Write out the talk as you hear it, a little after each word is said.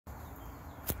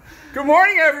Good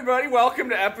morning, everybody. Welcome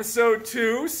to episode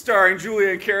 2, starring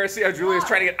Julia and Kara. See how Julia's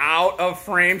trying to get out of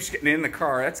frame. She's getting in the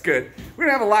car. That's good. We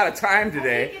don't have a lot of time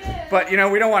today, but you know,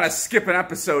 we don't want to skip an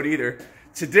episode either.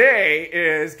 Today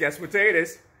is, guess what day it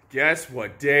is? Guess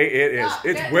what day it is?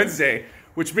 It's Wednesday,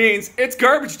 which means it's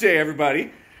garbage day,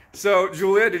 everybody. So,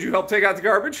 Julia, did you help take out the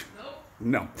garbage?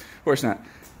 No. No, of course not.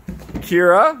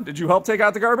 Kira, did you help take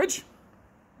out the garbage?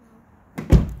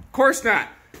 No. Of course not.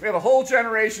 We have a whole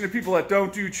generation of people that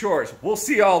don't do chores. We'll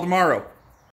see y'all tomorrow.